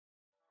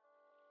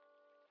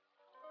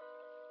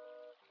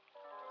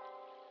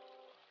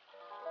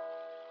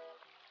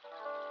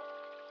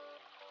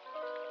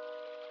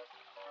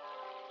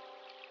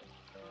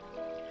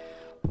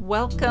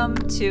Welcome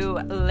to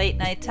Late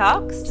Night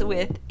Talks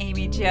with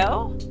Amy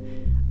Jo,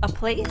 a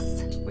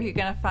place where you're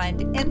going to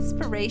find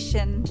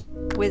inspiration,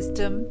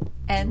 wisdom,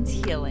 and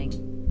healing.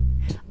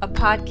 A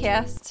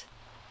podcast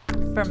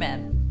for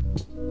men.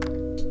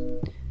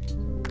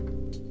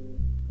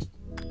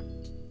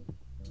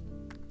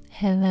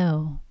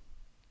 Hello.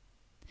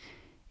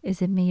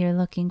 Is it me you're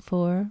looking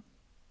for?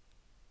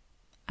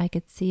 I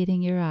could see it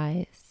in your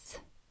eyes.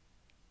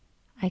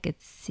 I could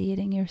see it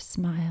in your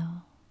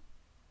smile.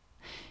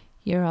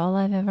 You're all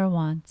I've ever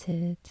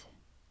wanted,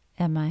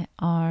 and my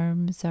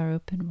arms are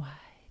open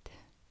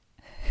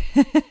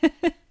wide.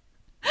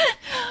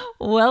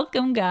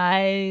 Welcome,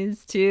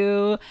 guys,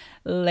 to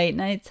Late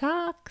Night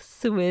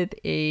Talks with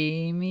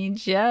Amy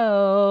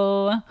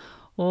Jo.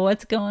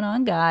 What's going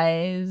on,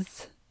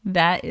 guys?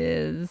 That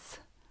is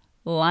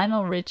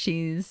Lionel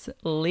Richie's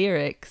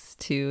lyrics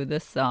to the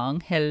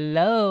song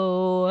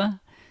Hello.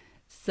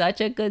 Such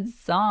a good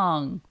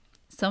song.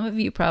 Some of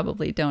you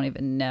probably don't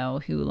even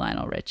know who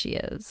Lionel Richie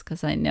is,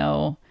 because I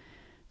know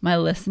my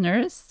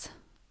listeners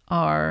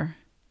are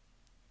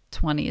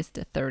 20s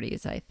to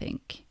 30s, I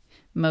think.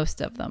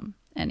 Most of them,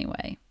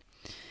 anyway.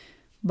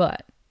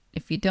 But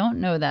if you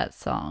don't know that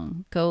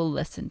song, go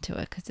listen to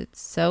it, because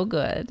it's so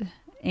good.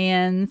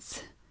 And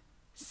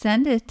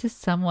send it to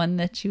someone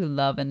that you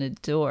love and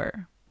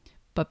adore.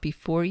 But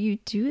before you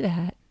do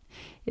that,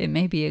 it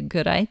may be a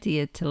good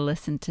idea to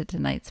listen to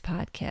tonight's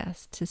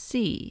podcast to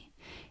see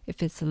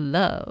if it's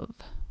love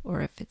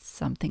or if it's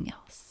something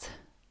else.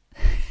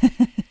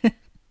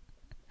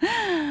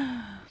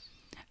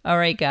 All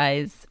right,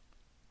 guys.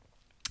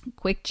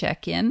 Quick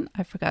check-in.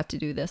 I forgot to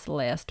do this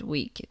last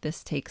week.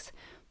 This takes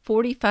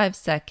 45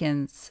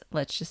 seconds.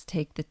 Let's just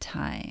take the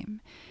time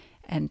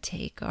and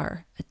take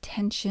our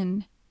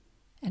attention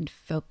and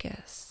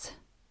focus,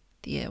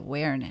 the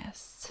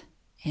awareness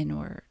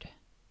inward.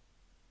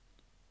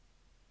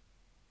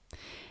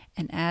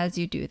 And as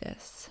you do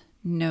this,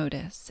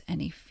 notice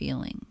any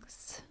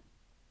feelings,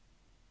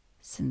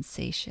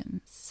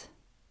 sensations,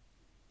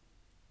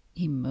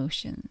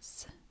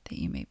 emotions that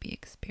you may be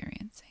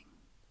experiencing.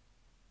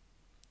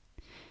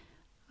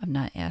 I'm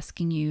not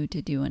asking you to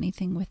do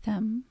anything with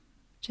them,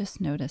 just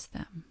notice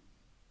them.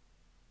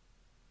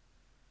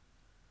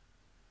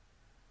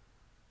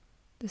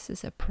 This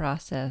is a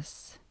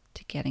process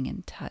to getting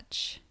in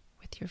touch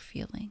with your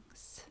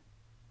feelings.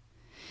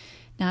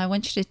 Now I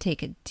want you to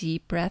take a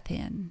deep breath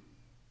in.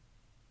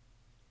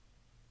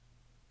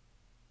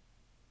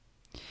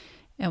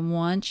 And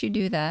once you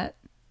do that,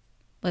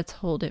 let's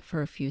hold it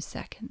for a few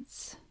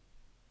seconds.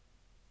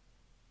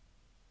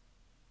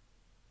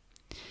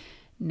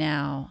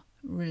 Now,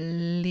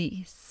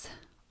 release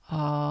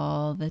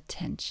all the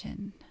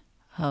tension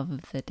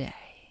of the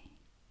day.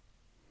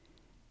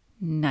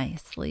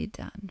 Nicely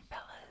done,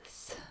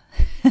 fellas.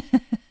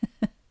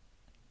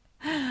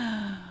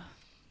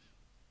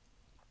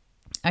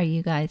 Are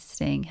you guys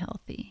staying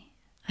healthy?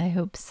 I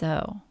hope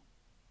so.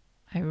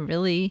 I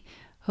really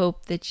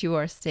hope that you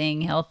are staying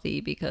healthy,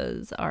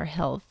 because our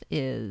health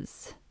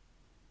is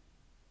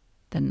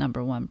the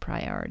number one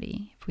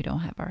priority. If we don't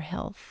have our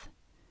health,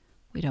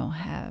 we don't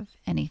have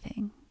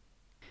anything.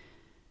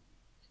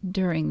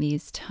 During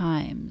these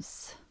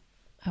times,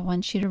 I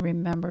want you to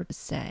remember to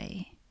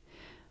say,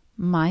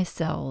 my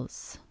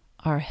cells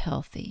are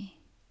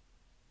healthy.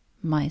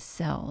 My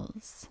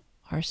cells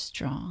are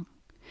strong.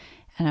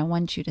 And I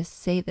want you to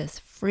say this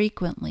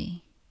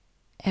frequently,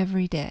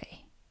 every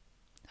day,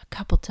 a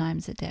couple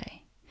times a day.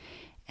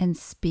 And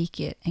speak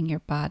it, and your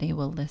body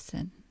will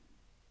listen.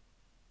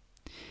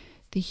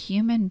 The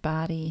human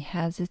body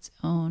has its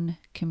own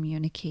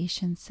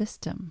communication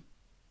system.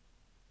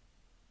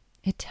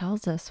 It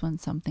tells us when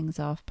something's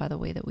off by the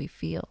way that we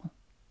feel.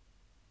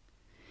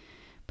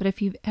 But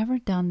if you've ever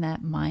done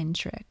that mind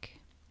trick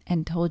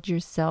and told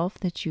yourself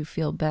that you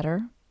feel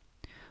better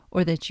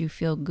or that you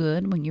feel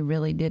good when you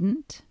really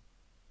didn't,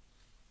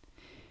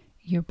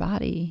 your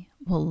body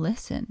will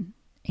listen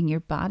and your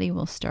body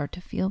will start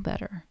to feel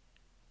better.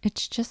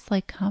 It's just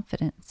like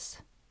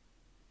confidence.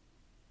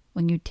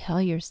 When you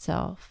tell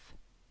yourself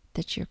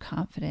that you're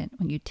confident,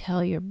 when you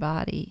tell your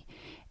body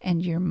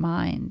and your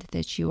mind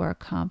that you are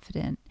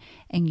confident,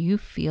 and you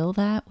feel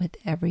that with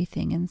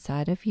everything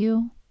inside of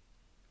you,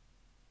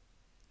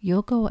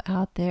 you'll go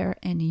out there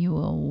and you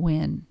will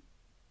win.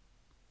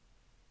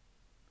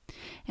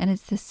 And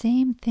it's the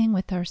same thing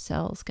with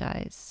ourselves,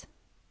 guys.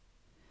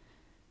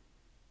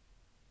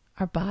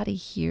 Our body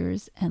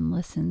hears and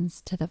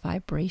listens to the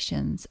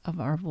vibrations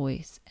of our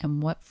voice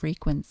and what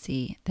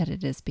frequency that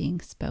it is being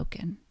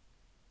spoken.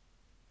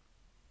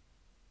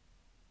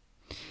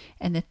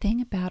 And the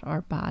thing about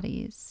our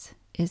bodies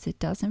is it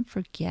doesn't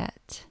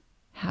forget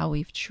how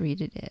we've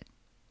treated it,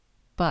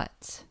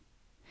 but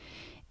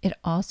it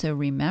also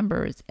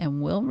remembers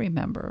and will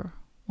remember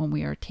when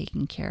we are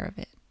taking care of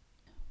it,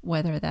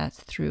 whether that's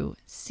through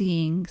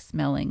seeing,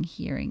 smelling,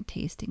 hearing,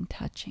 tasting,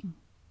 touching.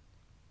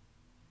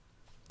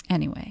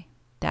 Anyway,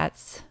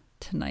 that's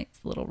tonight's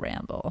little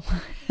ramble.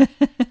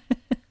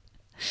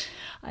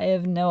 I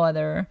have no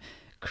other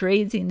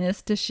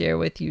craziness to share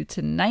with you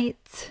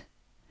tonight.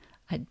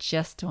 I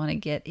just want to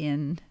get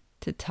in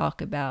to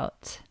talk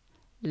about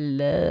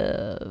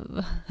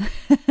love.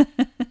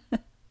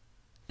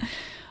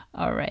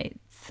 All right.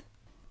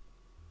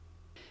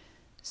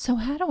 So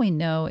how do we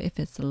know if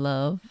it's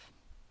love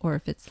or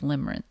if it's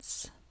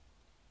limerence?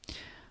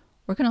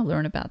 We're going to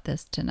learn about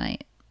this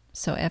tonight.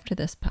 So after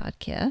this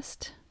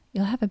podcast,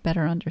 you'll have a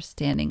better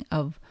understanding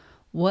of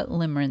what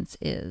limerence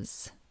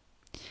is,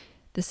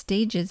 the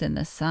stages and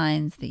the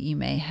signs that you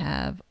may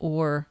have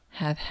or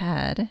have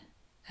had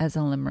as a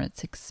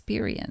limerence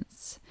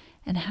experience,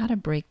 and how to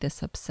break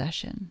this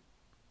obsession.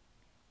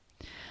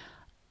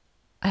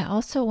 I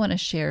also want to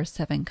share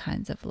 7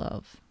 kinds of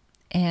love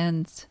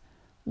and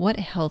what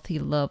healthy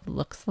love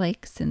looks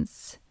like,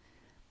 since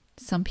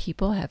some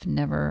people have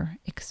never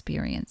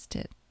experienced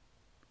it.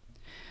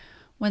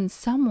 When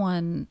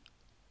someone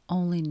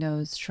only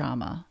knows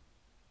trauma,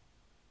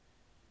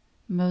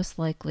 most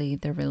likely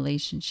their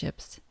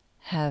relationships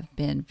have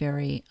been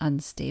very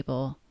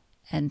unstable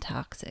and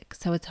toxic.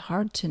 So it's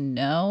hard to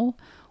know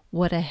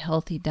what a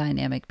healthy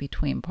dynamic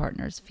between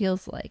partners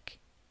feels like.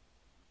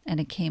 And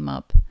it came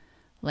up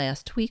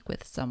last week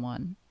with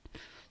someone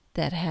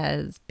that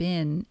has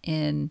been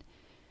in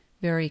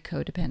very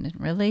codependent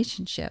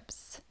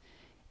relationships.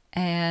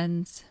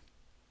 And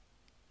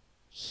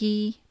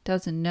he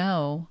doesn't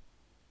know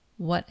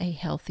what a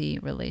healthy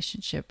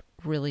relationship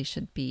really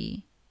should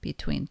be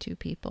between 2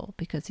 people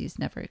because he's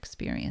never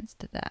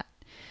experienced that.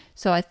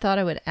 So I thought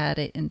I would add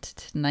it into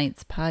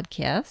tonight's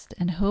podcast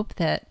and hope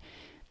that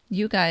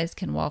you guys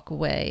can walk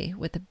away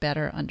with a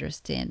better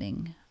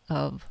understanding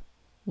of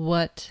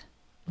what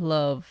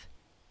love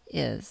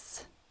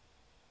is.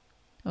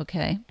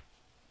 Okay?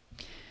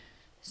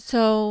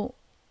 So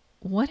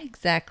what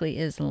exactly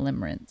is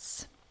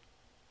limerence?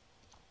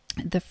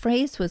 The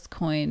phrase was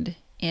coined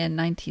in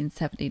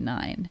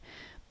 1979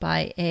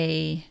 by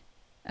an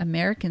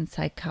American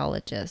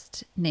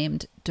psychologist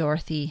named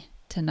Dorothy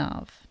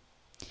Tanav.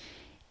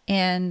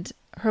 And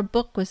her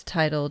book was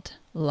titled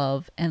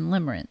Love and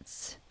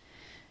Limerence.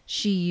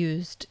 She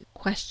used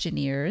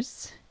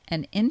questionnaires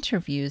and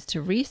interviews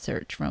to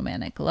research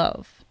romantic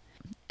love.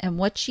 And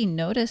what she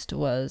noticed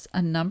was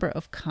a number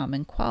of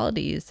common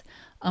qualities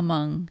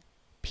among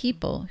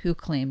people who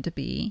claim to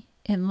be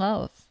in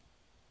love.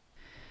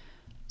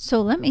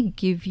 So let me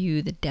give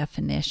you the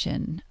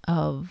definition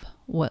of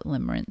what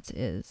limerence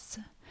is.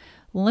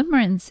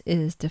 Limerence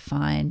is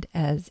defined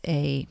as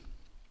a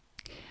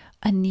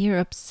near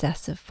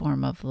obsessive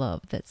form of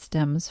love that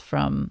stems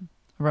from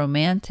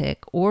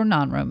romantic or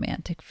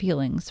non-romantic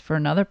feelings for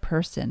another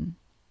person.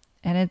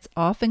 And it's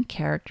often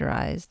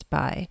characterized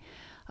by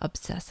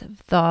obsessive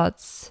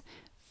thoughts,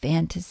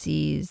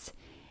 fantasies,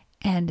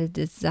 and a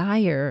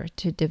desire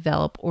to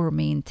develop or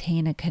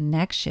maintain a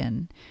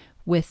connection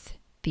with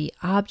the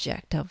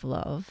object of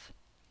love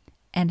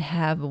and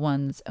have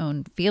one's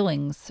own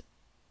feelings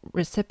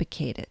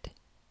reciprocated.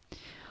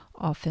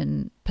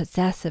 Often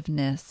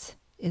possessiveness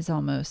is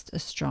almost a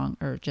strong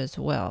urge as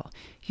well.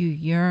 You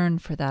yearn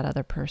for that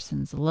other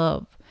person's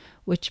love,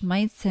 which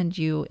might send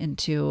you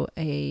into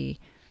a,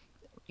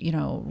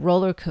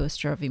 roller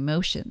coaster of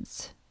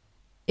emotions.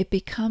 It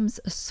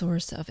becomes a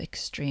source of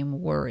extreme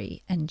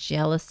worry and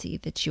jealousy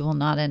that you will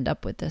not end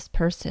up with this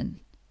person.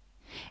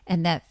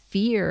 And that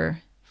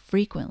fear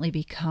frequently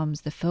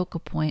becomes the focal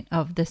point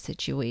of the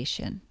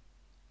situation.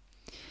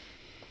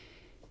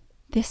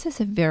 This is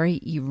a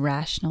very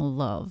irrational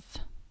love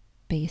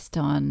based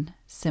on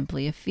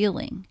simply a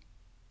feeling.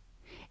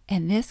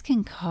 And this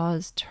can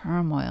cause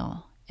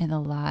turmoil in the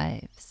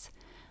lives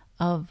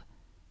of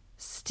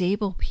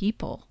stable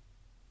people,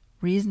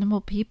 reasonable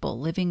people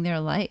living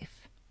their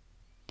life.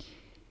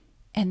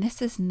 And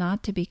this is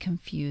not to be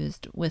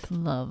confused with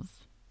love.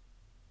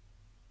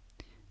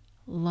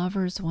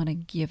 Lovers want to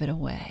give it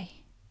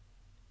away,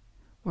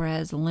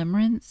 whereas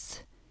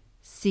limerence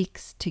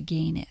seeks to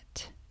gain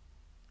it.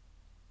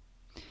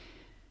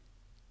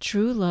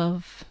 True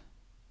love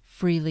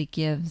freely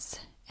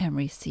gives and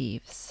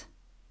receives,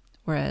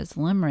 whereas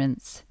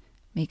limerence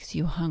makes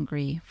you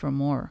hungry for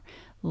more.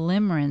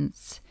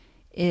 Limerence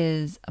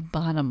is a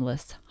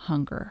bottomless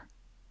hunger.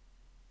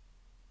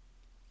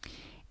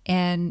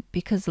 And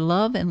because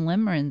love and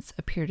limerence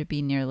appear to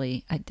be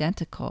nearly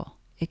identical,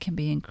 it can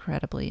be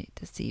incredibly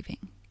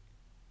deceiving.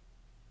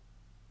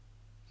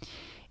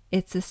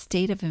 It's a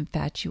state of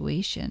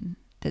infatuation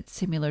that's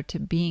similar to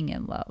being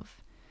in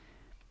love.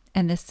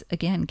 And this,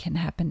 again, can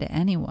happen to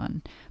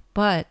anyone,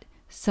 but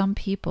some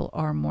people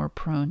are more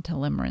prone to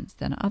limerence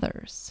than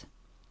others.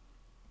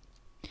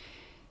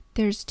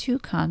 There's 2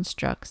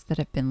 constructs that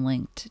have been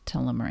linked to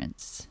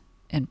limerence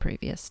in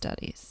previous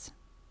studies.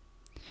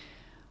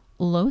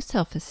 Low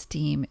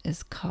self-esteem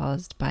is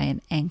caused by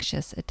an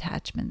anxious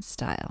attachment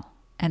style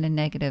and a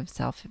negative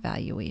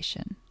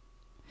self-evaluation.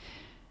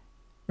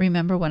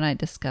 Remember when I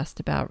discussed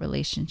about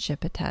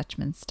relationship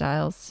attachment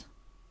styles?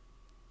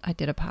 I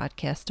did a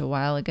podcast a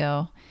while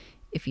ago.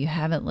 If you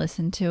haven't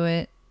listened to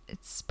it,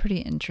 it's pretty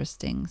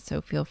interesting, so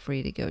feel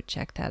free to go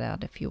check that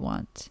out if you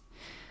want.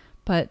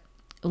 But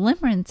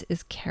limerence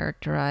is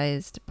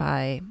characterized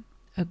by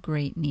a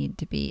great need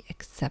to be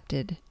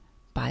accepted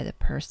by the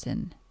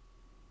person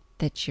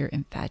that you're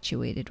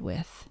infatuated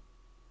with,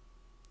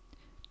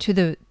 to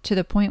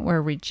the point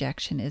where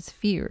rejection is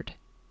feared.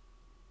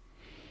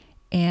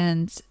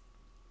 And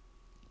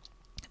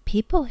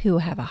people who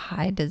have a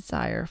high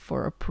desire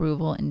for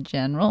approval in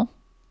general,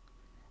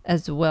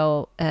 as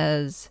well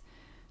as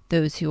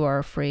those who are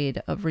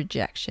afraid of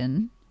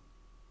rejection,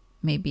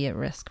 may be at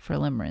risk for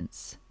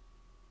limerence.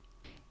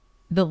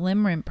 The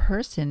limerent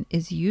person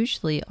is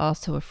usually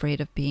also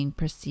afraid of being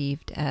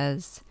perceived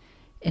as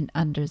an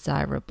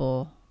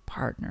undesirable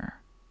partner.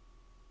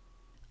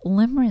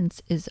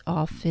 Limerence is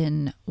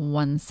often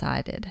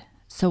one-sided,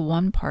 so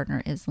one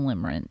partner is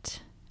limerent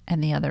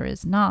and the other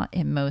is not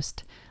in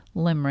most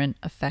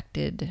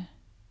limerent-affected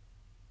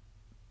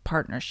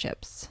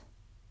partnerships,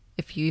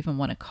 if you even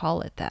want to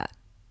call it that.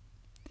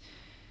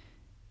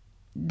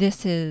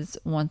 This is,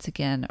 once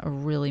again, a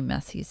really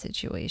messy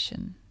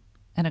situation.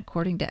 And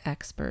according to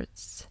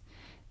experts,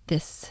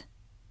 this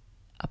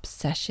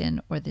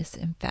obsession or this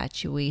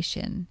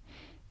infatuation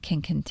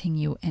can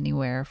continue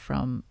anywhere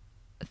from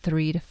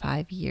 3 to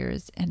 5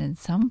 years, and in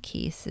some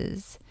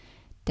cases,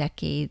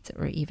 decades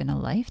or even a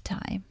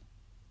lifetime.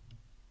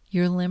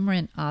 Your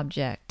limerent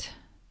object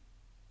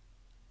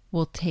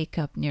will take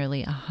up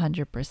nearly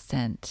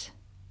 100%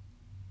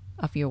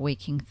 of your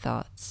waking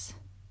thoughts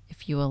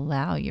if you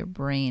allow your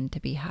brain to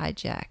be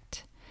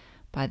hijacked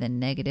by the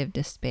negative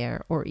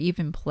despair or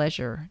even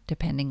pleasure,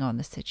 depending on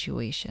the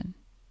situation.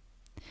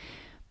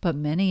 But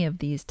many of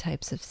these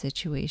types of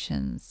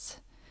situations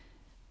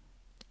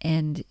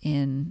end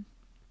in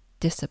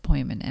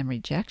disappointment and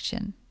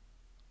rejection.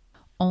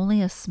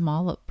 Only a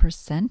small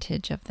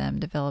percentage of them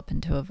develop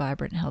into a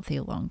vibrant, healthy,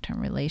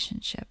 long-term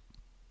relationship.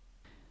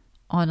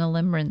 On a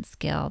limerence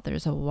scale,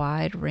 there's a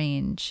wide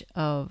range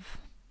of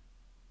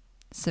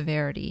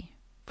severity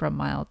from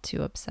mild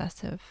to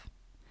obsessive.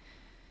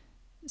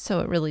 So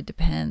it really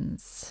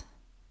depends.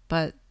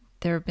 But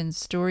there have been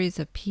stories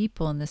of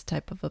people in this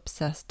type of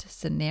obsessed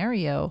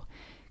scenario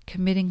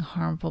committing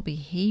harmful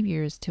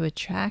behaviors to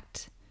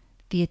attract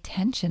the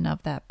attention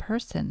of that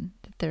person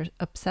that they're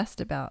obsessed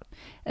about,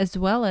 as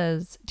well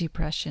as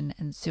depression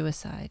and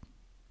suicide.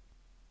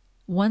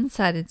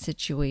 One-sided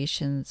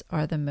situations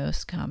are the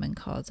most common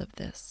cause of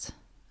this,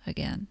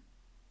 again.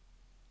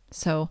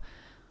 So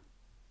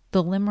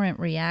the limerent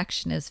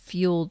reaction is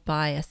fueled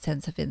by a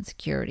sense of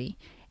insecurity,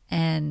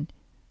 and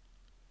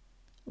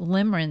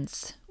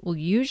limerence will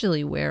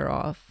usually wear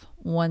off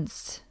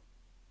once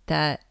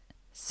that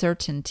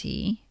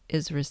certainty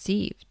is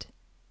received.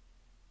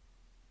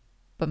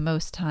 But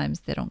most times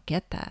they don't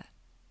get that.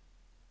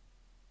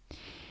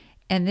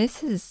 And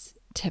this is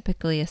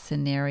typically a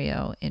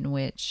scenario in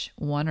which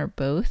one or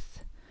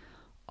both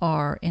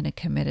are in a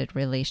committed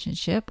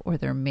relationship, or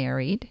they're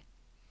married,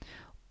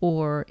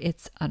 or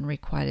it's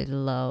unrequited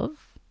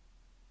love,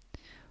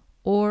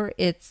 or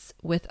it's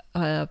with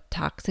a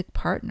toxic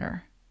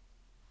partner.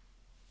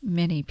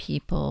 Many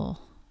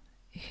people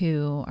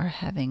who are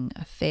having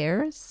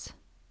affairs,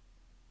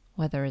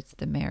 whether it's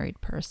the married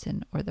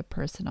person or the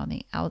person on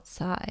the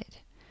outside,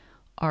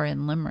 are in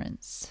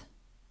limerence.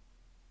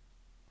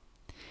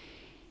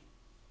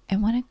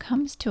 And when it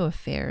comes to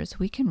affairs,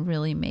 we can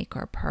really make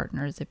our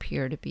partners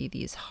appear to be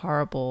these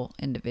horrible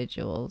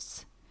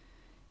individuals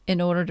in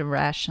order to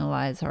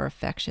rationalize our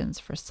affections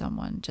for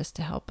someone, just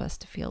to help us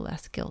to feel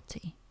less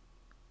guilty.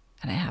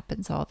 And it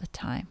happens all the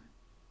time.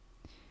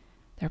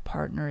 Their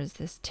partner is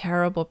this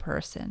terrible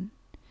person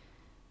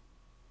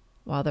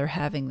while they're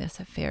having this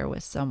affair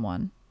with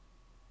someone,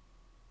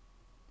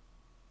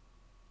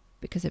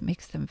 because it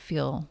makes them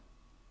feel,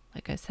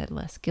 like I said,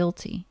 less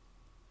guilty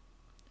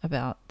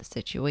about the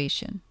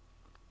situation.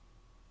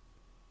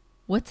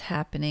 What's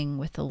happening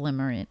with the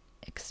limerent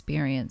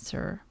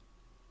experiencer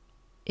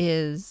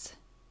is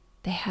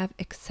they have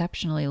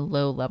exceptionally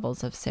low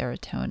levels of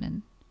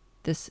serotonin,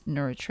 this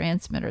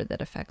neurotransmitter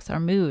that affects our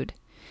mood.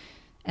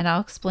 And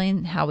I'll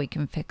explain how we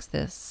can fix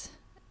this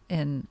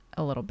in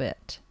a little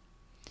bit.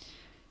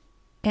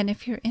 And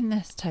if you're in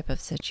this type of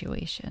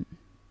situation,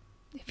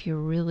 if you're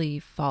really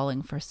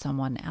falling for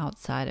someone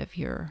outside of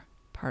your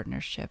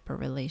partnership or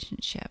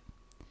relationship,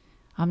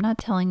 I'm not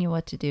telling you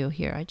what to do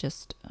here. I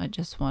just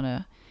want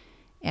to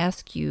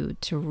ask you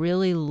to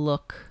really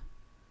look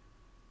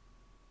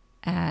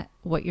at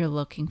what you're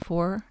looking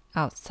for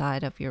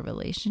outside of your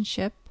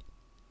relationship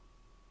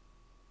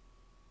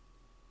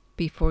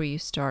before you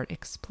start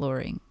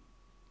exploring.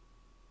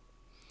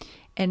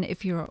 And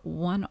if you're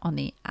one on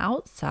the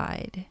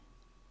outside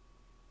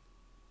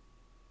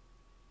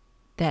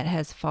that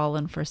has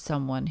fallen for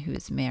someone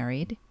who's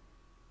married,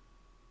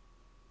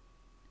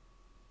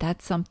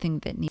 that's something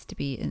that needs to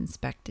be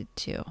inspected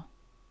too.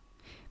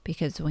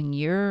 Because when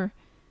you're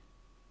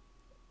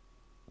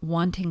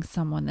wanting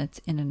someone that's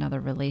in another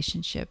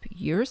relationship,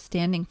 you're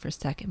standing for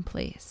second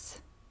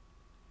place.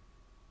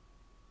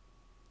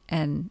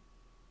 And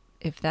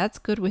if that's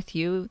good with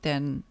you,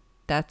 then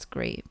that's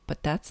great.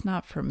 But that's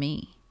not for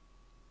me.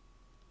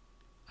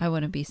 I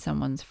want to be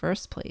someone's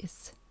first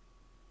place,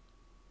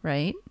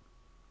 right?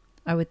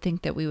 I would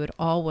think that we would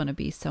all want to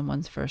be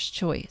someone's first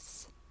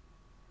choice.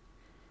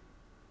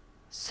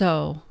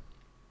 So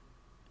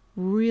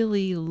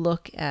really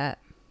look at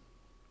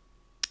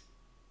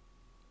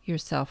your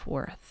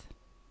self-worth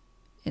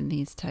in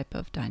these type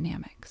of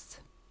dynamics.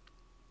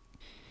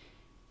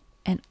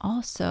 And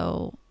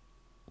also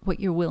what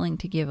you're willing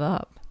to give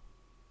up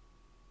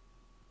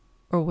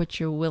or what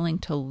you're willing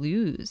to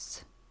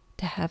lose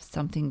to have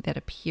something that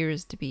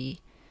appears to be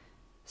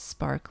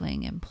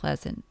sparkling and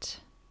pleasant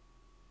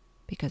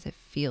because it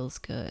feels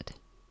good.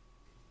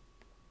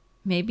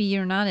 Maybe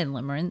you're not in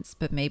limerence,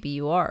 but maybe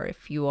you are.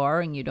 If you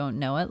are and you don't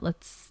know it,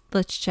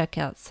 let's check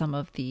out some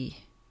of the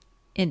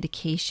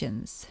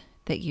indications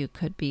that you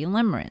could be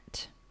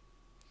limerent.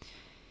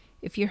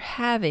 If you're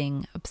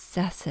having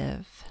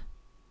obsessive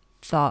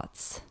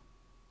thoughts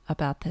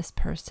about this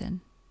person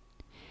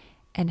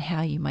and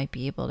how you might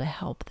be able to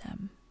help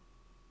them,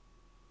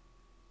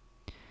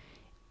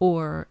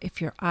 or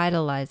if you're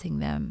idolizing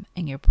them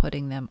and you're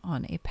putting them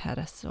on a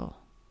pedestal,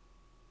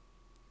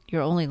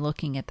 you're only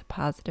looking at the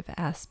positive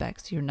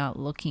aspects. You're not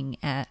looking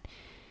at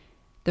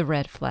the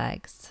red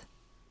flags.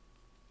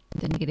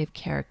 The negative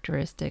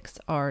characteristics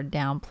are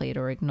downplayed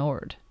or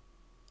ignored,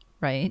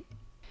 right?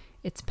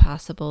 It's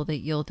possible that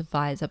you'll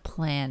devise a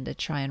plan to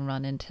try and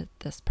run into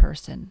this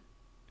person,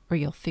 or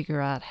you'll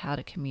figure out how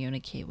to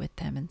communicate with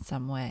them in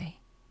some way.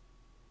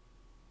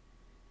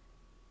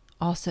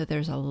 Also,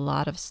 there's a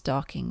lot of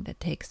stalking that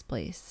takes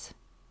place.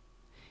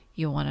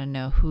 You want to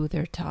know who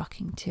they're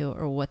talking to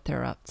or what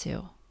they're up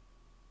to.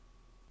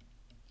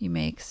 You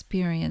may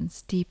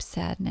experience deep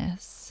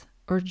sadness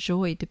or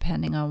joy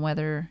depending on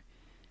whether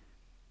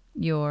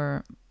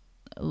you're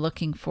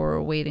looking for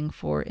or waiting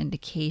for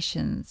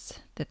indications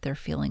that they're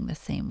feeling the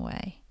same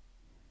way.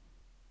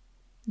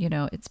 You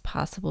know, it's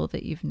possible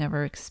that you've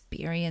never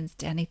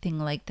experienced anything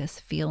like this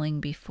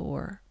feeling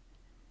before.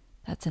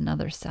 That's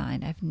another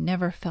sign. I've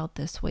never felt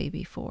this way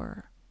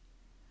before.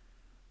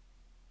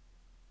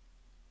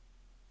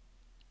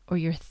 Or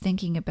you're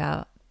thinking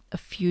about a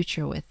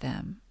future with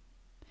them.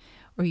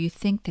 Or you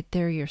think that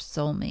they're your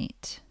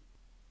soulmate.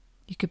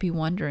 You could be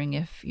wondering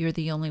if you're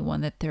the only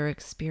one that they're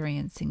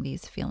experiencing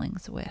these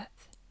feelings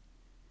with.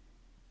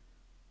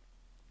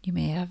 You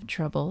may have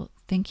trouble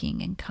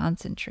thinking and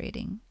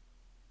concentrating,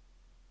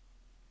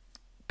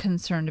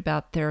 concerned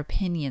about their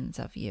opinions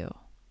of you,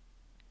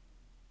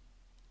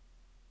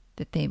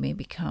 that they may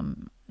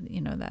become,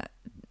 that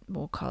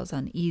will cause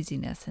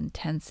uneasiness and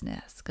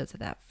tenseness because of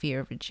that fear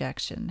of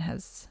rejection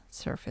has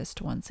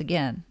surfaced once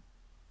again.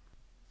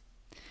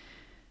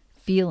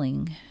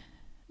 Feeling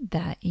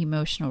that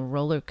emotional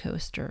roller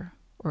coaster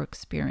or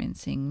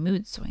experiencing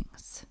mood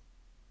swings.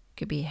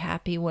 Could be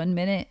happy one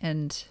minute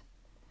and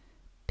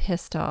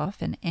pissed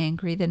off and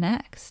angry the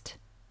next.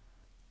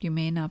 You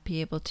may not be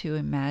able to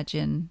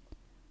imagine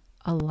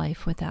a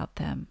life without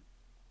them.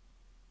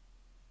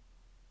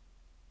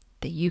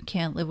 That you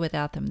can't live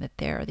without them, that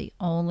they're the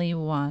only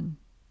one.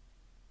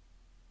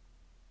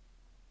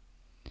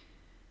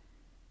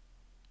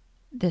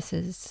 This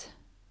is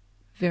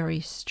very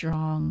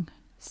strong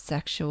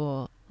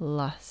sexual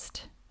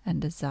lust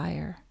and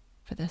desire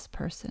for this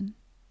person.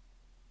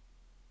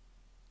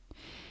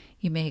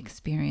 You may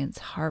experience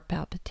heart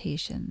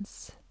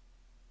palpitations,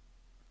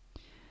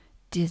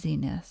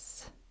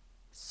 dizziness,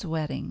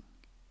 sweating,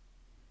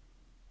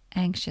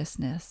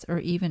 anxiousness, or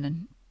even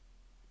an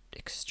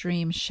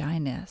extreme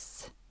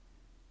shyness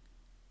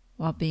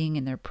while being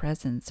in their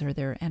presence or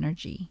their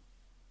energy.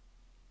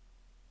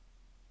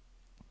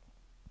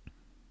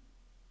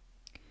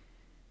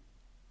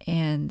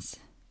 And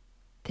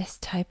this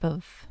type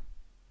of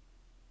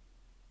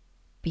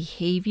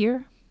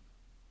behavior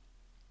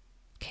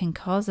can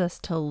cause us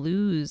to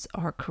lose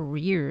our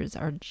careers,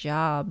 our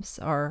jobs,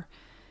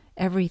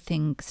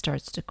 everything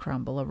starts to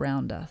crumble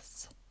around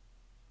us.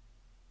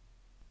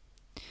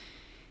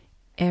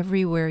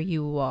 Everywhere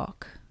you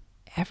walk,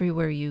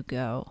 everywhere you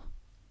go,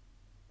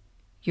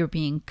 you're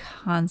being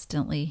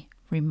constantly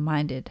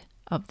reminded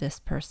of this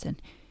person.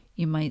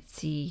 You might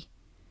see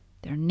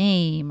their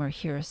name or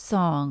hear a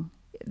song.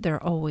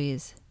 They're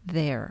always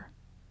there.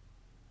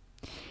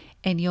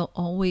 And you'll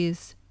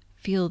always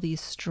feel these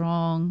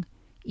strong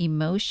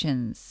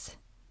emotions,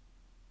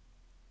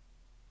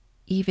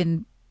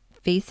 even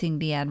facing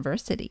the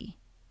adversity.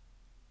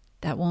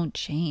 That won't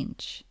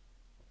change.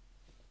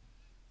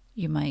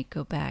 You might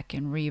go back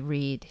and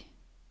reread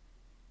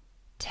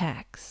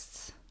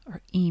texts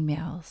or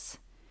emails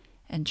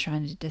and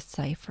trying to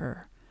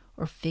decipher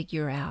or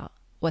figure out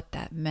what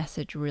that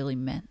message really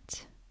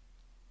meant.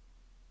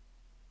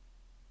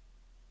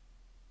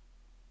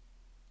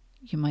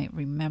 You might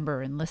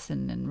remember and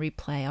listen and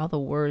replay all the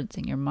words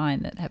in your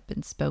mind that have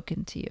been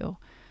spoken to you.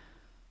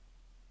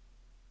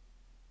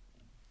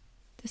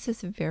 This is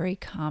very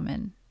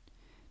common.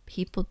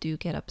 People do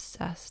get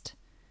obsessed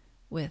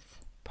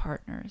with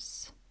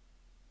partners.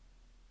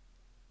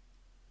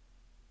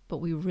 But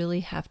we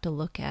really have to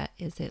look at,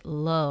 is it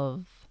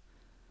love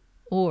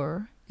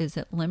or is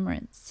it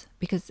limerence?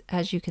 Because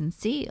as you can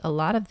see, a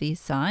lot of these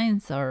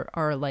signs are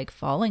like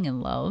falling in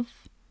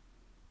love.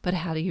 But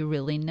how do you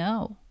really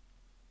know?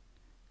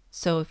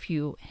 So if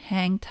you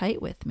hang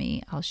tight with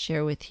me, I'll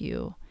share with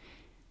you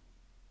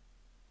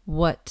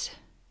what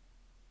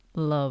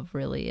love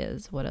really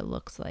is, what it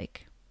looks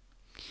like.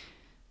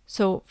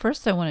 So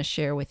first I want to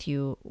share with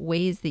you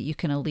ways that you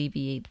can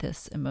alleviate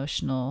this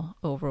emotional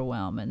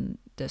overwhelm and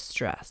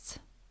distress.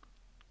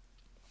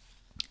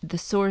 The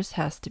source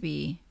has to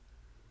be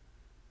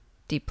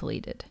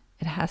depleted.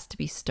 It has to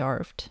be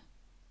starved.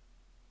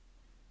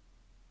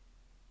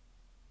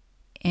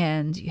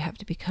 And you have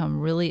to become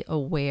really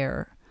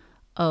aware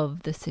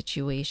of the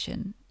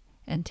situation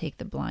and take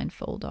the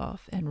blindfold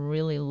off and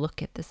really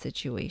look at the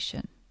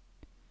situation.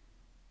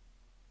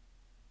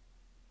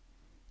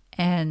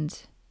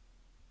 And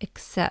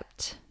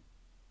accept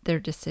their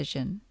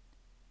decision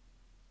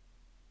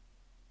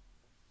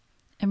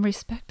and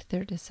respect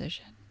their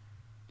decision.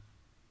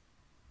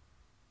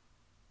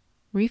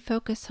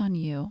 Refocus on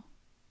you.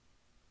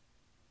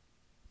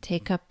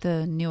 Take up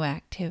the new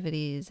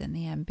activities and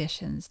the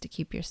ambitions to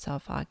keep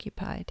yourself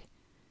occupied.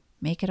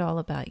 Make it all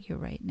about you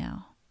right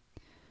now.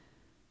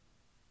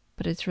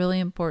 But it's really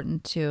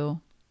important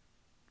to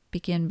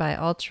begin by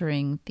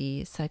altering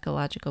the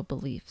psychological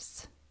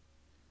beliefs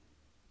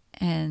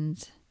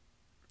and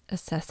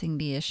assessing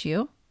the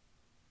issue.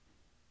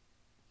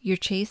 You're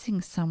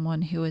chasing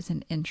someone who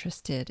isn't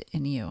interested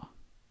in you,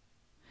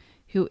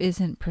 who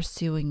isn't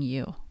pursuing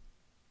you.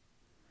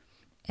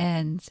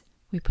 And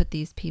we put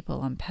these people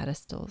on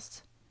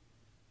pedestals.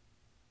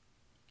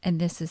 And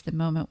this is the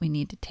moment we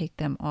need to take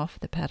them off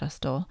the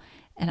pedestal.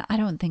 And I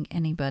don't think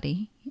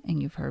anybody,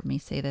 and you've heard me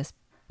say this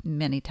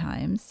many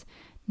times,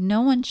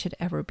 no one should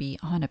ever be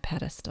on a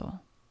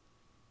pedestal.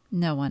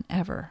 No one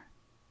ever.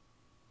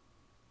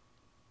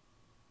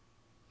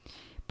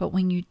 But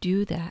when you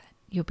do that,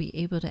 you'll be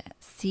able to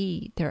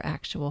see their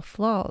actual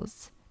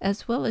flaws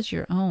as well as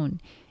your own.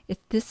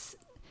 This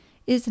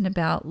isn't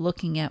about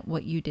looking at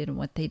what you did and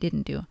what they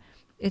didn't do.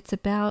 It's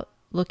about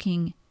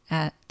looking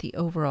at the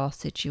overall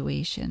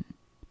situation.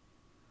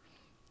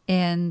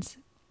 And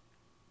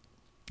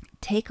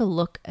take a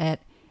look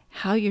at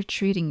how you're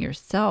treating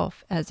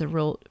yourself as a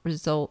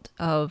result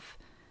of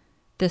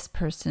this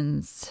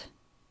person's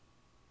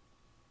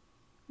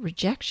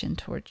rejection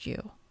towards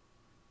you.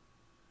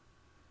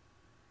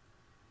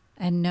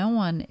 And no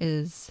one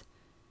is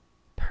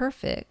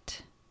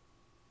perfect,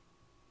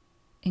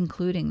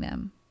 including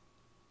them.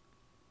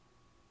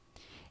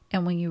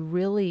 And when you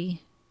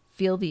really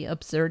feel the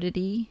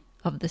absurdity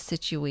of the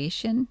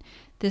situation,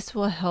 this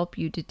will help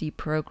you to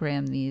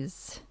deprogram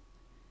these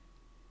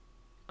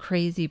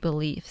crazy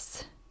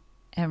beliefs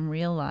and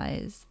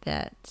realize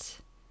that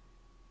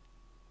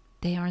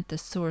they aren't the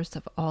source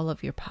of all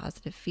of your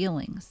positive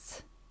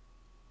feelings.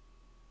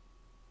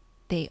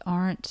 They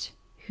aren't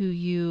who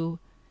you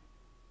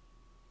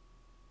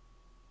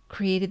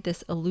created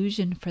this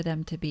illusion for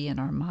them to be in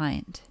our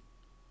mind.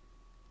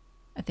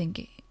 I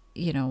think,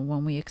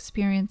 when we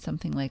experience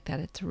something like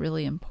that, it's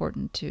really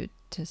important to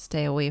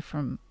stay away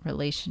from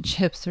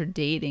relationships or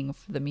dating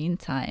for the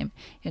meantime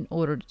in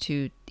order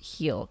to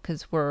heal,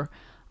 because we're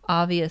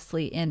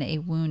obviously in a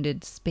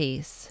wounded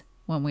space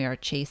when we are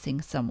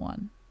chasing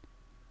someone.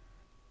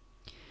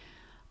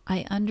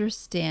 I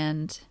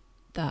understand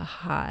the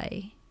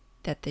high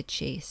that the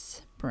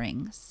chase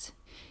brings.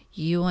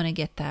 You want to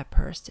get that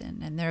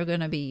person and they're going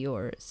to be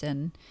yours.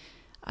 And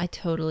I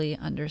totally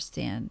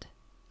understand.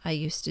 I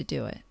used to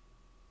do it.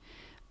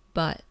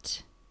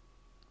 But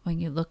when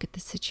you look at the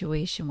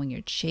situation, when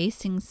you're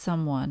chasing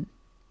someone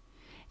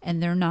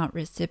and they're not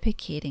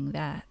reciprocating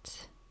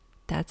that,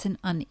 that's an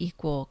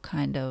unequal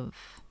kind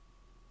of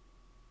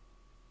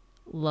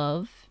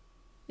love,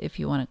 if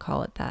you want to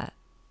call it that.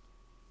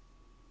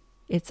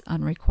 It's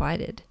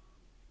unrequited.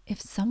 If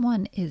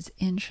someone is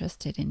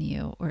interested in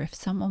you, or if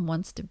someone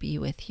wants to be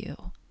with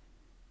you,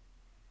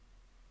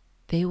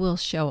 they will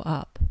show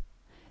up.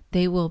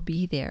 They will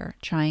be there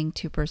trying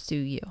to pursue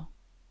you.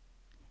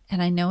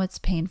 And I know it's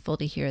painful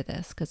to hear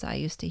this because I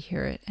used to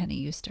hear it and it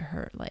used to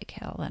hurt like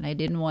hell and I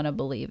didn't want to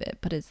believe it,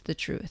 but it's the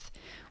truth.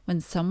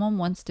 When someone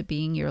wants to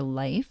be in your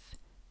life,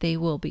 they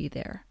will be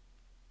there.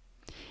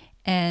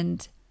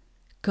 And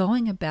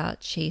going about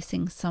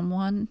chasing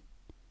someone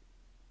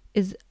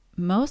is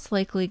most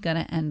likely going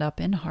to end up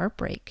in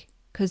heartbreak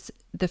because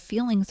the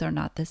feelings are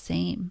not the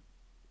same.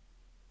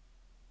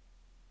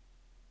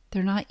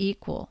 They're not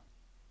equal.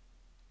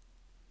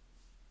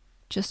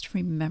 Just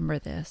remember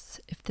this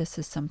if this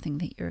is something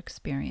that you're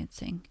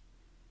experiencing.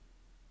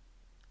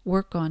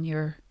 Work on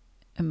your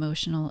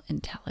emotional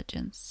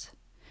intelligence.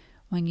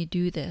 When you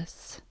do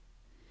this,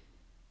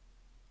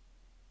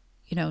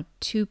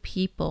 two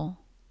people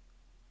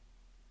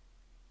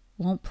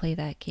won't play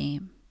that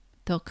game.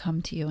 They'll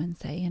come to you and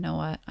say, you know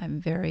what, I'm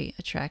very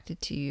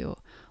attracted to you,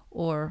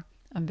 or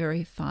I'm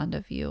very fond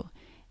of you,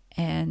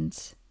 and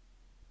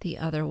the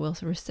other will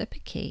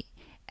reciprocate.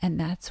 And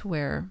that's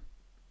where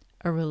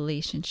a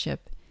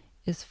relationship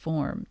is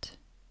formed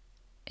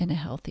in a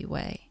healthy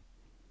way.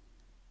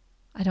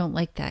 I don't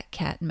like that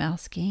cat and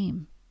mouse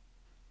game.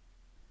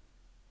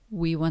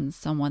 We want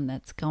someone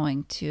that's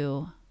going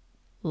to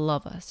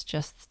love us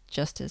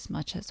just as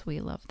much as we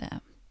love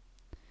them.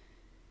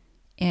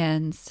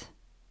 And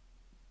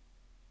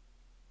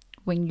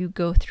when you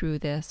go through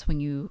this, when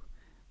you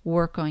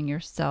work on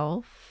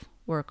yourself,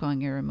 work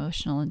on your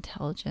emotional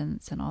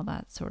intelligence and all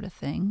that sort of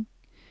thing,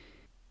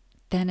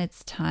 then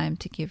it's time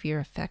to give your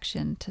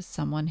affection to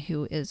someone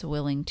who is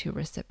willing to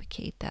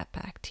reciprocate that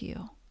back to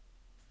you.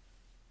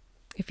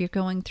 If you're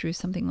going through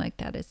something like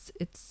that,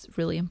 it's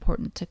really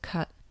important to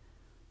cut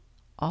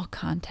all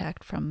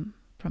contact from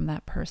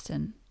that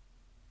person,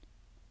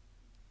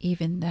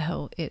 even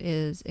though it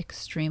is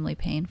extremely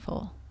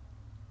painful.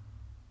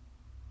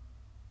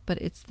 But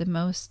it's the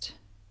most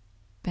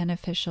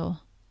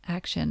beneficial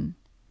action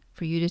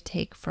for you to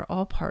take for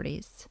all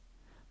parties.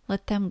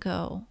 Let them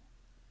go.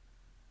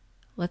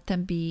 Let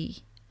them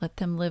be. Let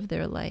them live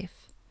their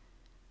life.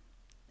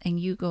 And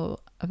you go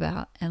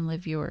about and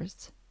live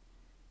yours.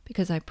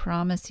 Because I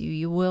promise you,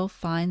 you will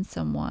find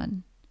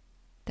someone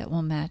that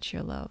will match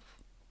your love.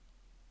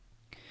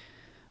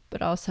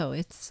 But also,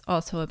 it's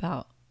also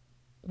about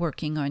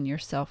working on your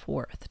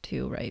self-worth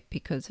too, right?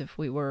 Because if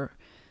we were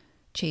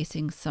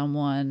chasing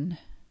someone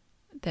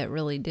that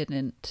really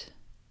didn't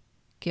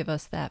give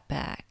us that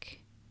back,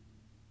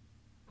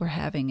 we're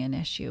having an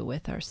issue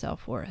with our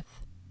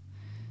self-worth.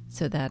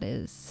 So that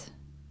is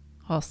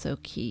also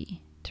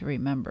key to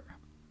remember.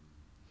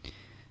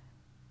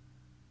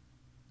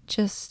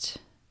 Just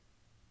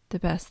the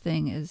best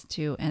thing is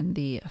to end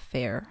the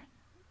affair,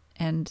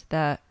 end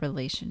that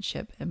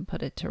relationship, and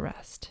put it to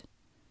rest.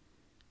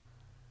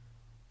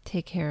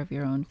 Take care of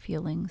your own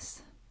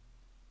feelings.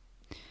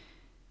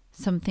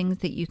 Some things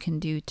that you can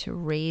do to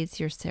raise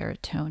your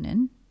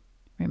serotonin.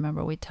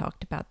 Remember, we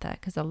talked about that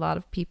because a lot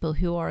of people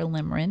who are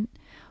limerent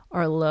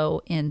are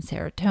low in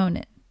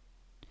serotonin.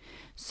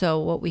 So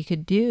what we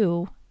could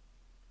do,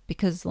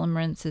 because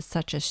limerence is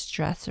such a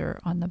stressor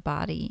on the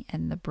body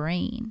and the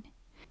brain,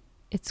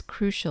 it's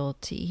crucial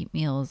to eat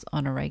meals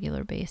on a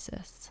regular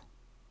basis.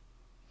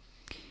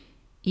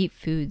 Eat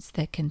foods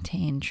that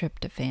contain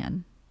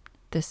tryptophan.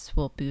 This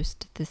will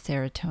boost the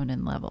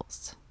serotonin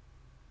levels,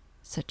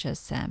 such as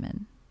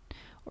salmon,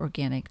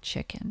 organic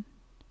chicken,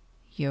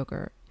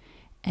 yogurt,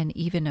 and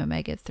even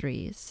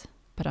omega-3s.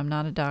 But I'm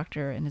not a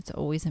doctor, and it's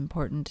always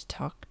important to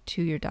talk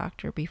to your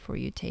doctor before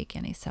you take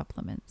any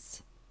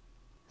supplements.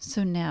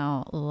 So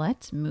now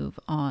let's move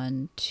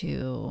on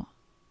to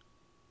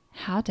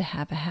how to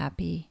have a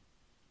happy,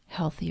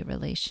 healthy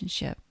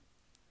relationship.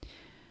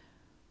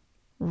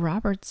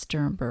 Robert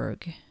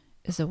Sternberg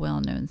is a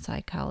well-known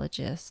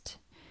psychologist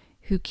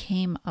who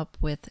came up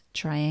with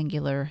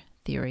triangular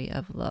theory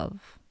of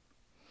love.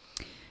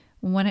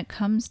 When it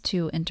comes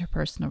to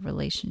interpersonal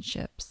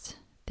relationships,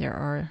 there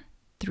are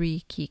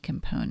 3 key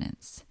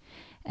components,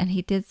 and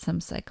he did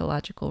some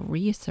psychological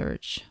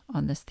research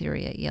on this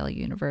theory at Yale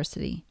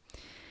University.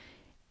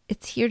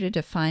 It's here to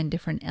define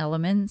different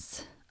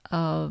elements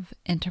of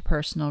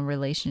interpersonal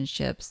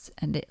relationships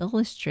and to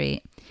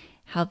illustrate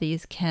how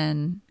these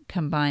can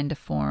combine to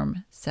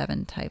form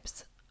 7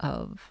 types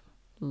of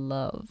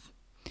love.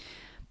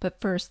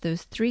 But first,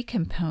 those 3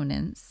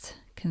 components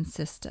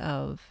consist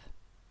of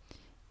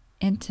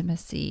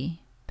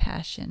intimacy,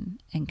 passion,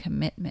 and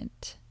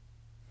commitment.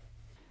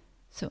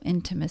 So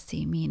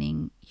intimacy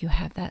meaning you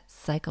have that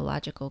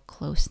psychological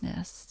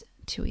closeness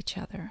to each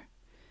other.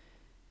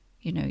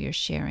 You know, you're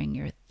sharing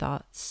your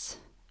thoughts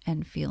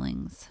and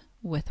feelings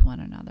with one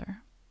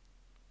another.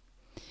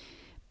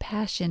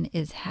 Passion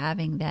is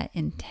having that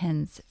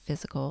intense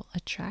physical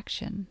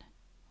attraction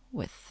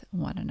with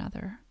one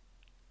another.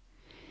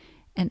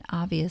 And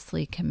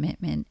obviously,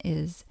 commitment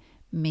is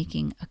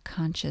making a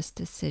conscious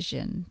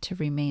decision to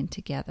remain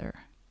together.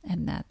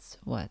 And that's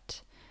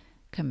what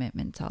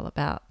commitment's all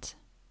about.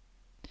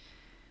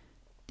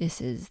 This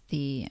is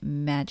the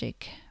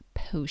magic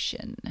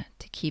potion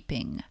to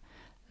keeping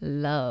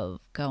love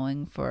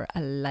going for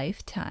a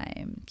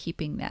lifetime,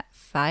 keeping that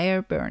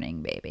fire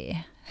burning,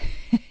 baby,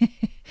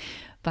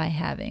 by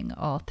having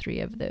all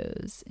 3 of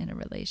those in a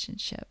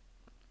relationship.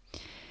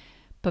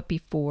 But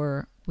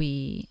before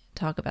we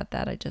talk about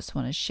that, I just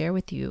want to share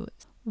with you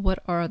what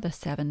are the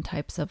 7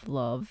 types of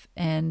love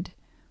and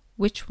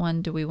which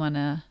one do we want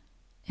to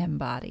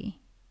embody.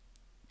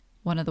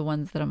 One of the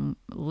ones that I'm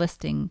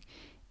listing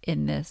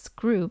in this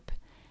group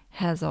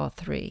has all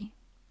 3.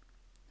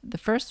 The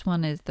first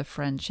one is the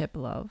friendship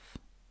love.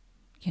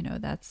 You know,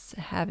 that's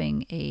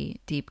having a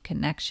deep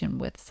connection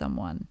with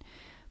someone,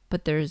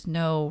 but there's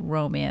no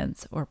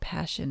romance or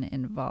passion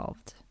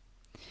involved.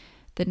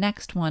 The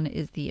next one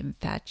is the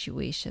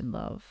infatuation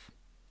love.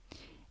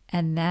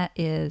 And that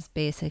is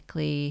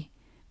basically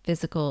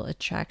physical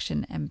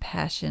attraction and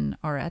passion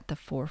are at the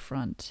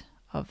forefront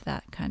of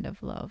that kind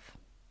of love.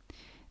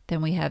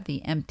 Then we have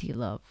the empty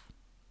love.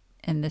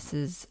 And this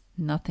is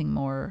nothing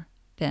more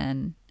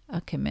than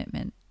a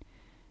commitment.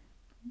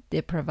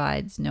 It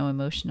provides no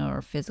emotional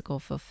or physical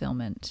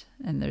fulfillment,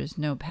 and there's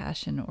no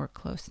passion or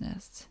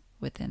closeness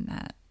within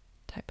that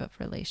type of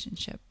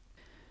relationship.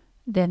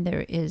 Then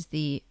there is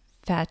the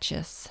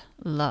fatuous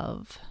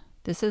love.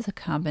 This is a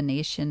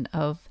combination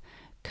of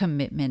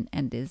commitment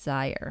and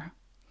desire.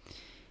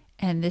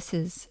 And this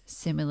is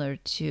similar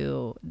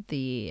to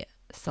the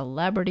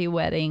celebrity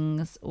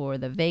weddings or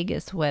the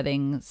Vegas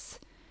weddings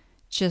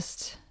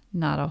just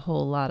not a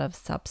whole lot of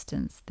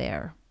substance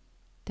there.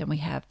 Then we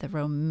have the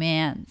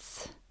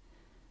romance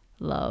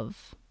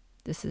love.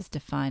 This is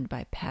defined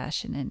by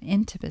passion and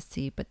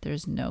intimacy, but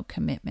there's no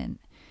commitment.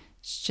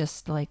 It's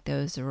just like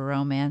those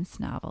romance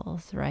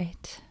novels,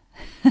 right?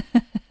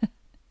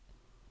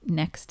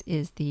 Next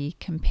is the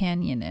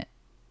companionate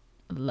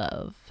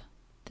love.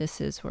 This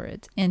is where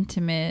it's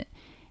intimate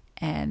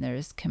and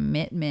there's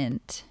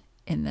commitment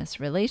in this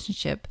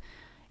relationship.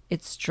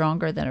 It's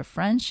stronger than a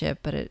friendship,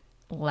 but it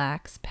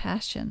lacks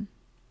passion.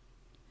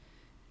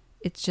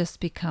 It just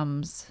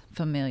becomes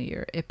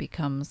familiar. It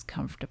becomes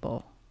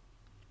comfortable.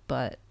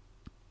 But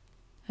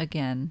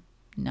again,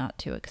 not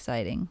too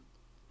exciting.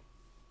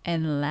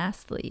 And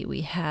lastly,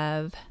 we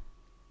have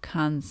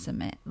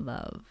consummate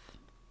love.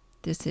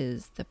 This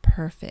is the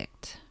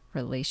perfect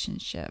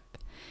relationship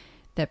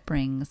that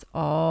brings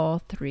all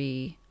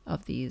three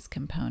of these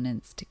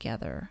components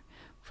together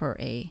for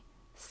a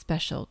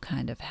special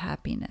kind of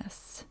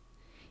happiness.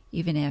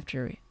 Even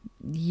after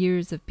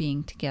years of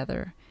being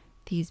together,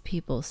 these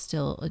people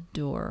still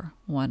adore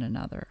one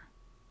another.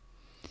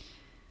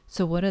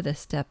 So what are the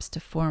steps to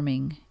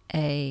forming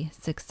a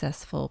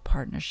successful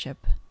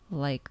partnership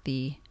like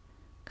the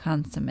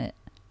consummate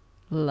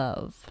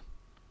love?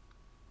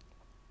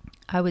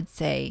 I would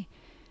say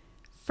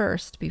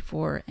first,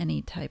 before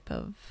any type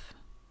of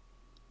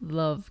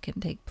love can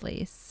take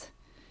place,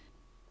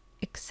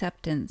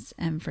 acceptance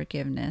and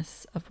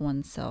forgiveness of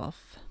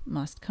oneself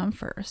must come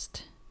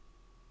first.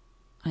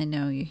 I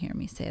know you hear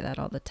me say that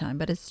all the time,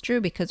 but it's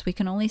true because we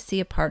can only see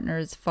a partner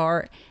as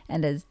far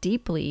and as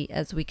deeply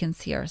as we can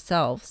see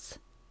ourselves.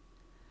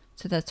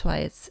 So that's why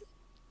it's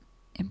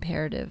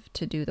imperative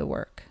to do the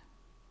work,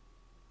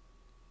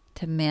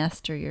 to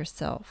master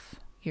yourself,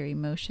 your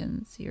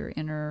emotions, your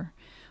inner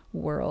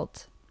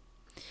world,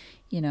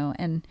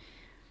 and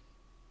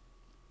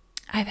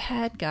I've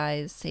had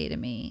guys say to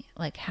me,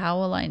 like, how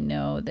will I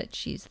know that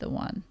she's the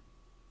one?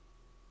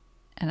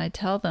 And I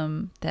tell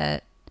them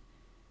that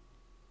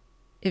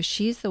if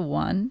she's the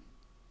one,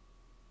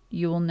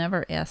 you will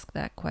never ask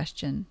that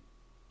question.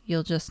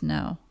 You'll just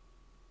know.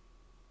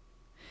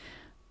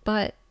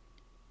 But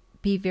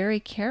be very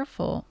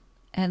careful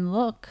and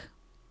look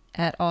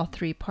at all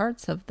three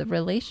parts of the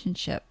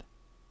relationship.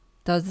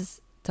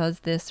 Does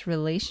this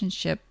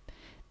relationship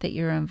that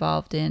you're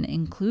involved in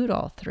include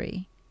all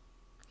three?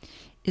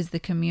 Is the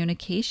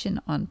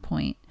communication on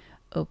point,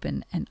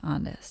 open and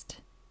honest?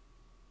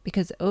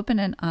 Because open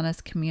and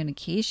honest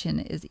communication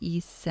is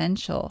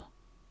essential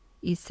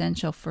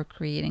for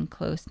creating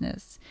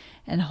closeness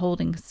and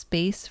holding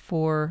space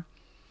for,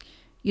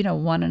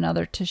 one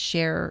another to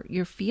share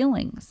your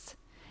feelings.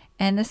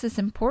 And this is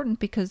important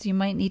because you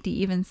might need to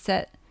even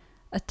set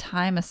a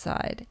time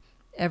aside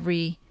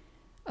every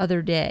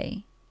other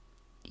day.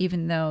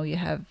 Even though you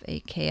have a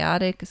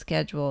chaotic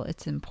schedule,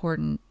 it's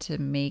important to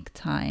make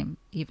time,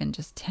 even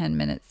just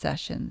 10-minute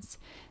sessions,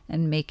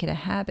 and make it a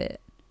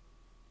habit.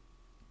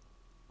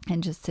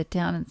 And just sit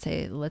down and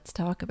say, let's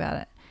talk about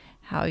it.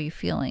 How are you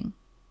feeling?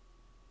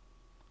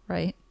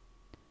 Right?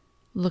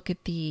 Look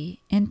at the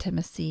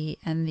intimacy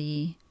and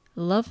the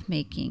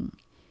lovemaking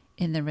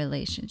in the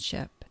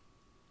relationship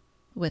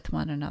with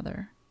one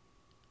another.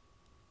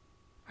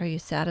 Are you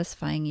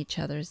satisfying each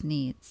other's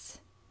needs?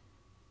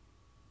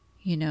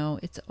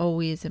 It's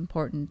always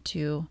important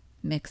to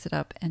mix it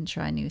up and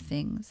try new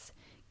things.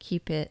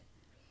 Keep it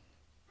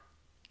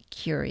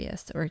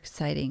curious or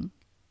exciting.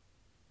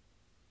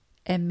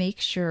 And make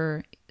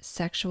sure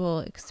sexual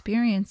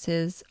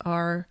experiences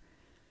are,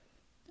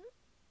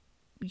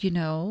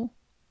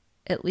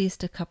 at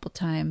least a couple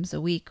times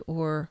a week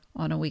or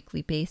on a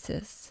weekly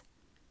basis.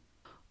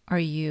 Are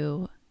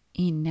you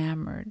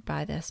enamored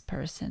by this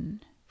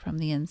person from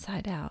the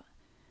inside out?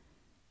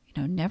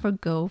 Never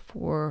go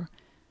for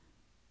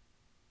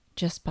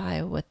just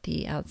by what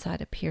the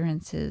outside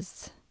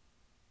appearances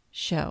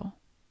show,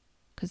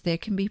 because there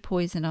can be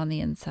poison on the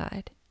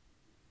inside.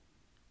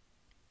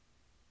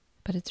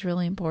 But it's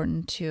really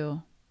important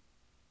to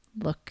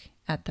look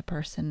at the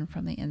person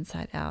from the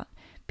inside out.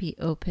 Be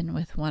open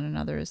with one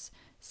another's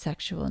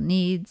sexual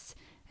needs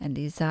and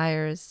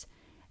desires,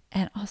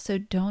 and also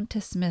don't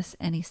dismiss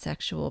any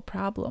sexual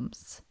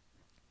problems.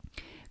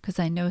 Because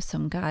I know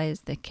some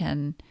guys that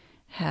can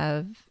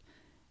have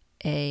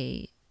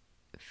a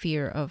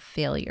fear of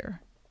failure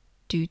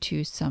due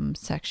to some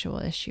sexual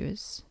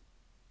issues.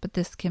 But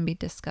this can be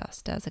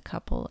discussed as a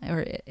couple,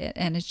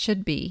 and it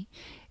should be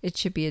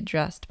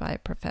addressed by a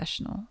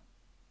professional,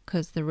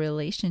 because the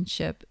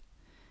relationship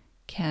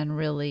can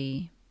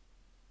really,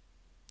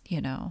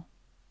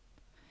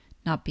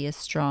 not be as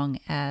strong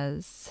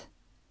as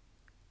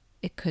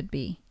it could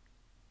be.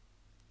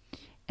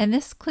 And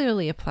this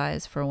clearly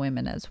applies for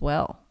women as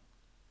well.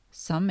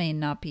 Some may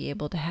not be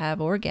able to have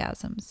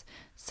orgasms.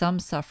 Some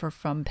suffer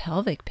from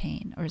pelvic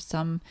pain, or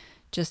some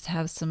just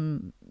have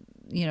some,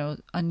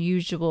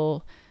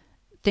 unusual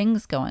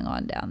things going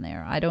on down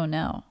there. I don't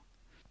know.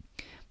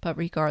 But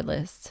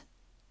regardless,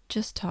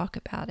 just talk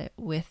about it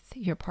with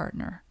your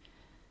partner.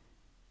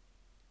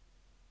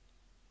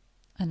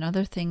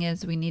 Another thing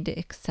is we need to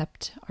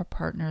accept our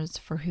partners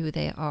for who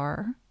they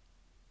are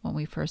when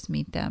we first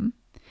meet them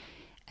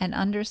and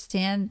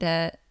understand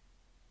that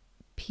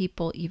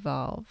people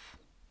evolve,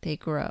 they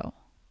grow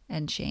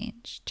and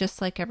change,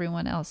 just like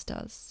everyone else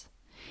does.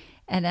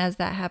 And as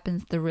that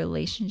happens, the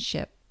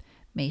relationship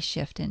may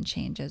shift and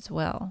change as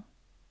well.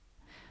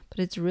 But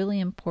it's really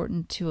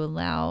important to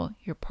allow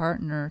your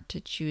partner to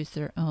choose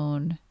their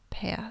own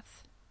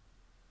path.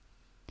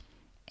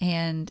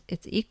 And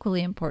it's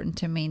equally important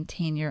to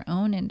maintain your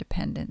own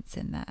independence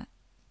in that.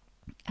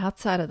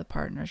 Outside of the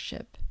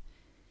partnership,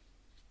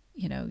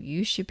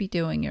 you should be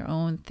doing your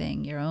own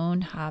thing, your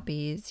own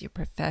hobbies, your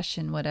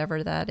profession,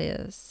 whatever that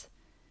is.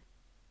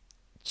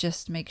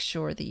 Just make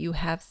sure that you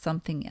have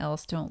something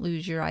else. Don't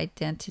lose your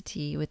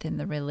identity within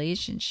the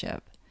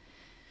relationship.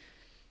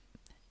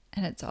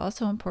 And it's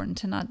also important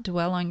to not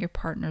dwell on your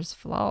partner's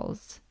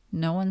flaws.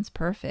 No one's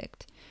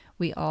perfect.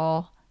 We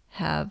all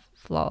have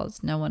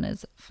flaws. No one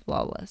is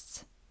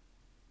flawless.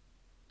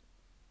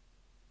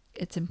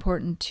 It's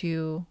important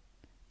to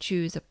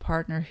choose a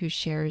partner who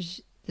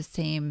shares the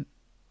same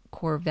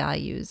core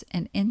values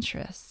and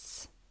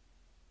interests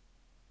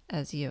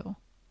as you.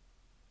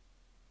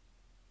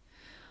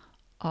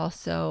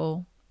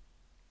 Also,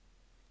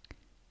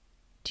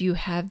 do you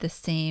have the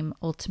same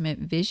ultimate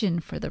vision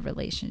for the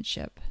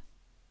relationship?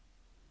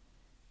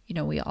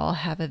 We all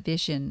have a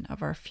vision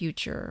of our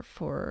future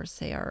for,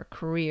 say, our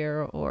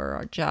career or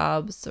our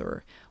jobs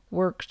or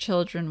work,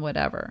 children,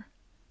 whatever.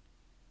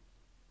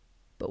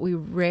 But we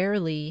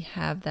rarely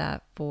have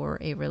that for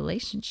a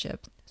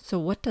relationship. So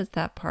what does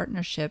that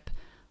partnership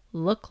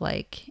look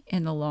like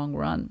in the long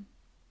run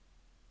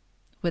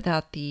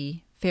without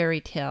the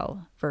fairy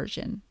tale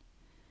version?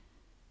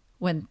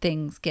 When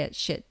things get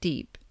shit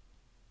deep,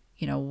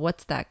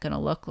 what's that going to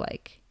look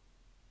like?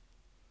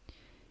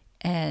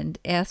 And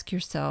ask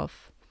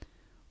yourself,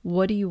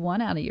 what do you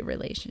want out of your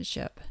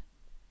relationship?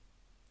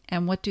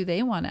 And what do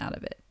they want out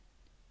of it?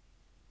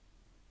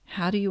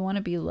 How do you want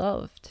to be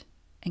loved?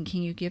 And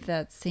can you give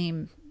that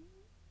same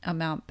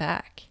amount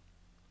back?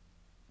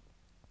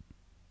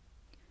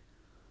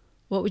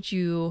 What would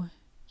you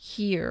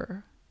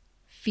hear,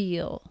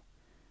 feel,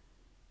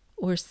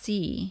 or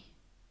see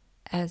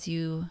as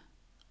you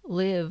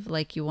live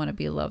like you want to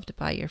be loved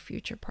by your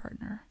future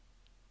partner?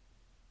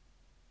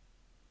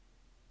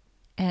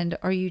 And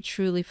are you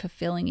truly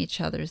fulfilling each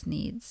other's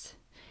needs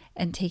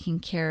and taking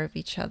care of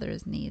each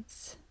other's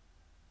needs?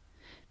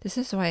 This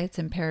is why it's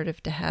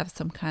imperative to have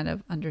some kind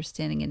of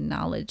understanding and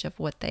knowledge of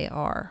what they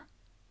are.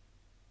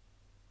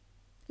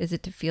 Is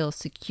it to feel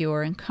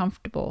secure and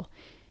comfortable?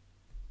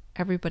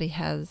 Everybody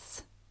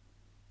has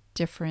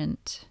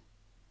different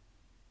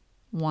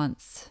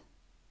wants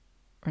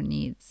or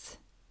needs.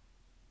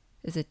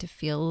 Is it to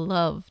feel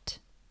loved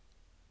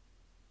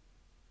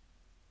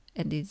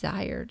and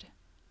desired?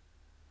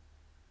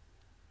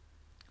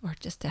 Or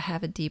just to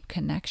have a deep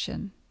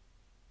connection?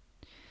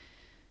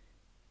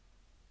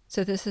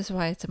 So this is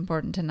why it's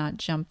important to not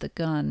jump the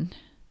gun.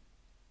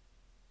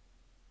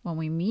 When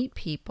we meet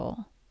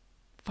people,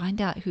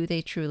 find out who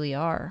they truly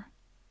are.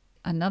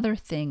 Another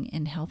thing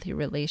in healthy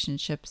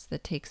relationships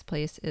that takes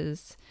place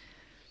is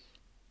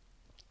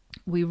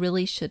we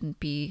really shouldn't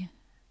be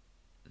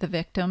the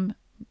victim.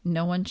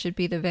 No one should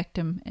be the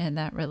victim in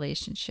that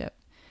relationship.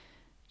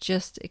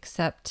 Just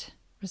accept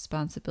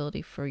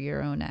responsibility for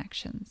your own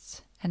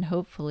actions. And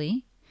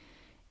hopefully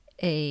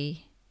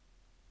a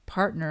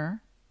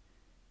partner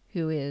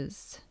who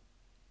is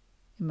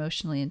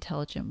emotionally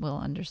intelligent will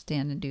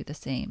understand and do the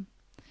same.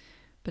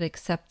 But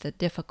accept the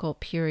difficult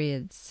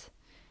periods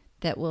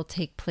that will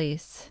take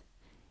place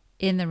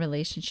in the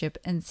relationship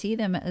and see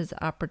them as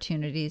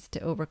opportunities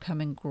to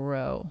overcome and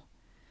grow,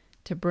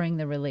 to bring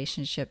the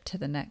relationship to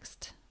the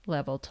next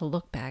level, to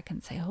look back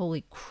and say,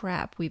 holy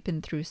crap, we've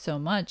been through so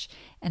much,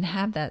 and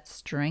have that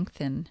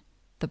strengthen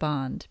the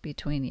bond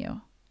between you.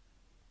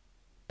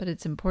 But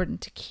it's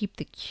important to keep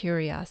the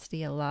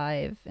curiosity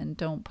alive and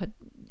don't put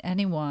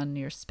anyone,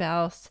 your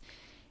spouse,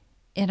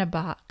 in a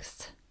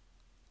box.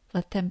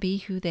 Let them be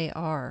who they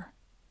are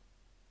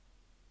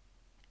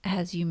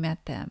as you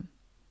met them.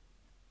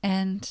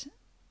 And,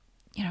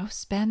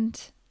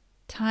 spend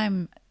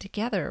time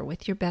together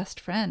with your best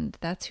friend.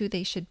 That's who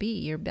they should be,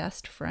 your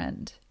best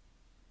friend.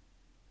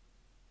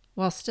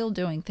 While still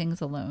doing things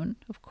alone,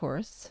 of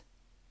course.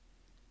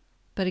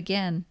 But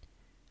again,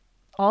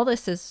 all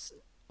this is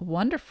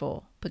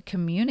wonderful, but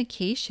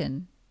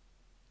communication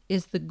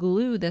is the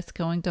glue that's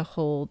going to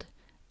hold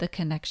the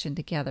connection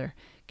together.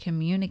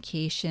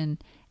 Communication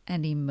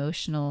and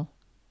emotional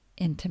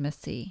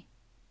intimacy.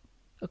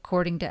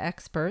 According to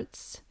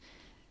experts,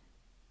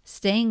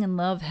 staying in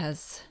love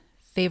has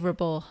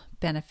favorable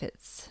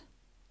benefits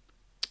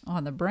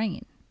on the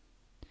brain.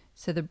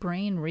 So the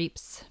brain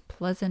reaps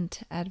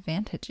pleasant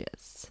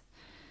advantages.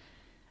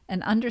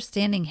 And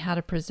understanding how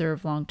to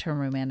preserve long-term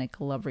romantic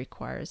love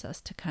requires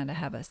us to kind of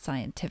have a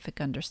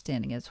scientific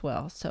understanding as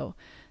well. So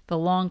the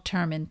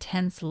long-term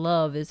intense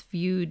love is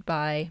viewed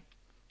by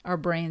our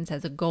brains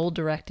as a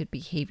goal-directed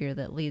behavior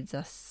that leads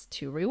us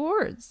to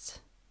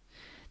rewards.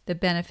 The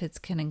benefits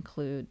can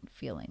include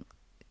feeling,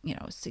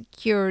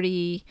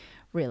 security,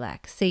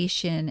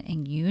 relaxation,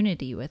 and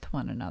unity with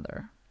one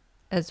another,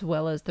 as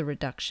well as the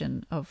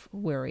reduction of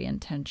worry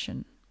and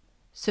tension.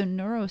 So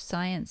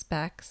neuroscience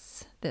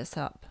backs this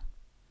up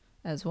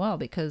as well,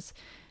 because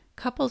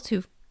couples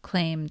who've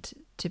claimed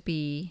to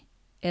be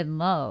in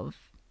love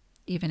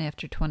even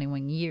after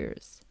 21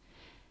 years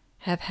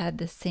have had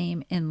the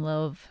same in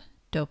love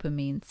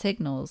dopamine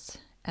signals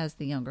as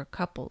the younger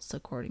couples,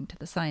 according to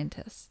the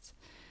scientists.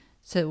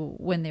 So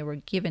when they were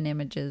given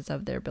images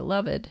of their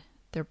beloved,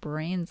 their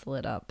brains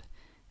lit up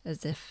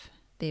as if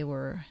they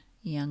were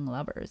young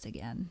lovers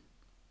again.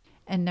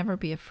 And never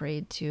be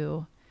afraid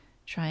to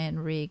try and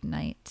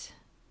reignite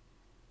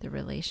the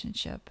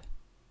relationship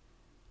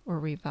or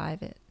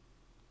revive it.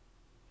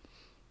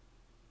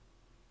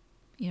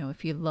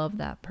 If you love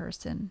that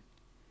person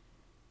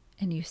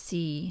and you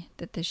see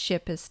that the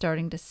ship is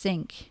starting to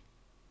sink,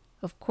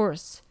 of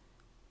course,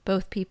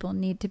 both people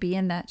need to be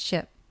in that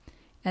ship.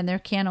 And there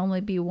can't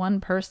only be one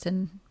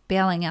person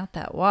bailing out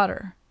that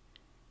water.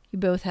 You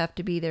both have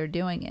to be there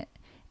doing it.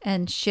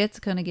 And shit's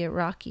going to get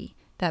rocky.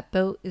 That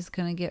boat is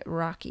going to get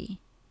rocky.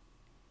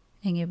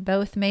 And you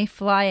both may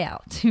fly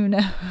out. Who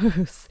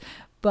knows?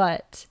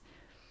 But,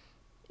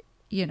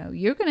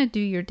 you're going to do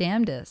your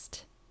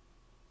damnedest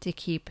to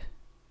keep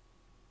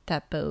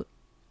that boat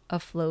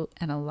afloat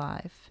and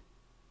alive.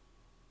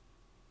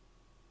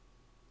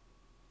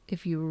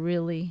 If you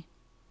really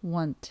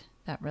want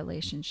that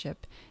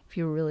relationship, if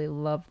you really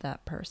love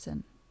that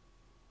person,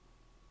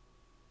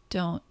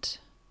 don't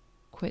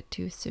quit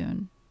too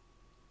soon.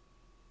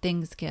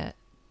 Things get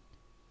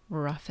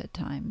rough at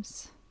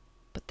times,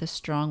 but the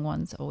strong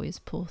ones always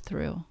pull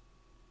through.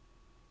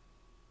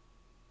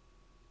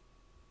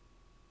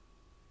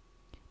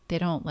 They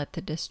don't let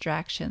the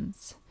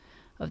distractions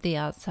of the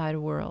outside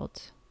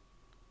world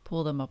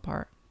pull them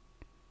apart.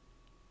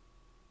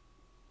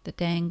 The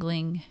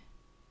dangling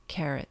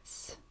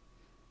carrots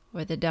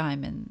or the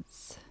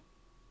diamonds,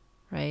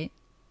 right?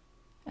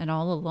 And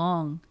all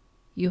along,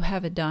 you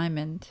have a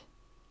diamond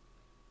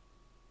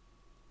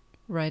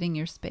right in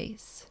your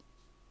space.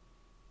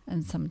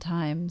 And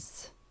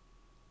sometimes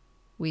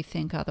we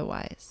think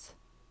otherwise.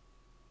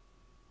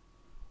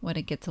 When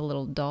it gets a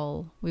little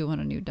dull, we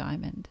want a new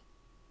diamond.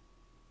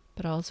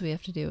 But all we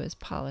have to do is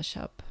polish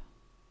up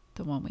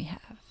the one we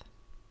have.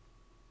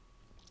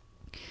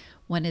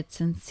 When it's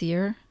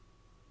sincere,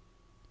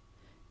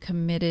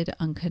 committed,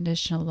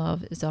 unconditional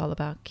love is all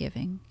about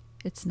giving.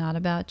 It's not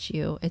about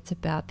you. It's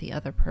about the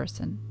other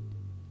person.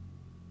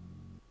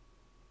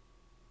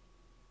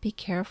 Be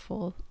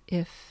careful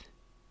if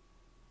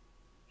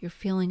you're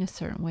feeling a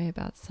certain way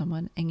about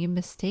someone and you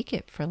mistake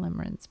it for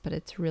limerence, but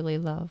it's really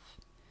love.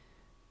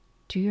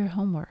 Do your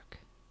homework.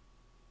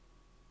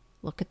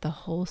 Look at the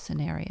whole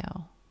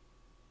scenario.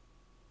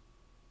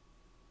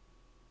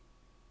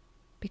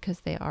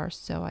 Because they are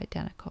so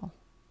identical.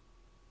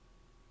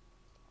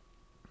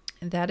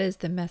 And that is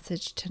the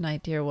message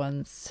tonight, dear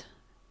ones.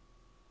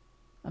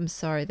 I'm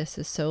sorry this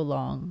is so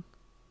long,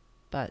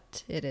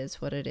 but it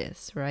is what it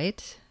is,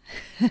 right?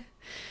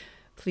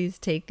 Please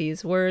take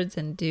these words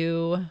and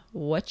do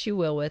what you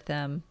will with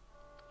them.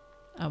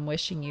 I'm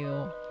wishing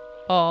you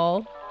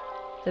all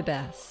the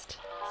best,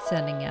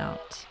 sending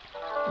out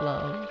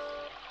love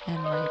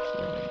and light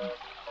healing.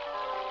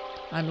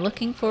 I'm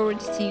looking forward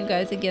to seeing you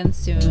guys again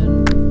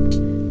soon.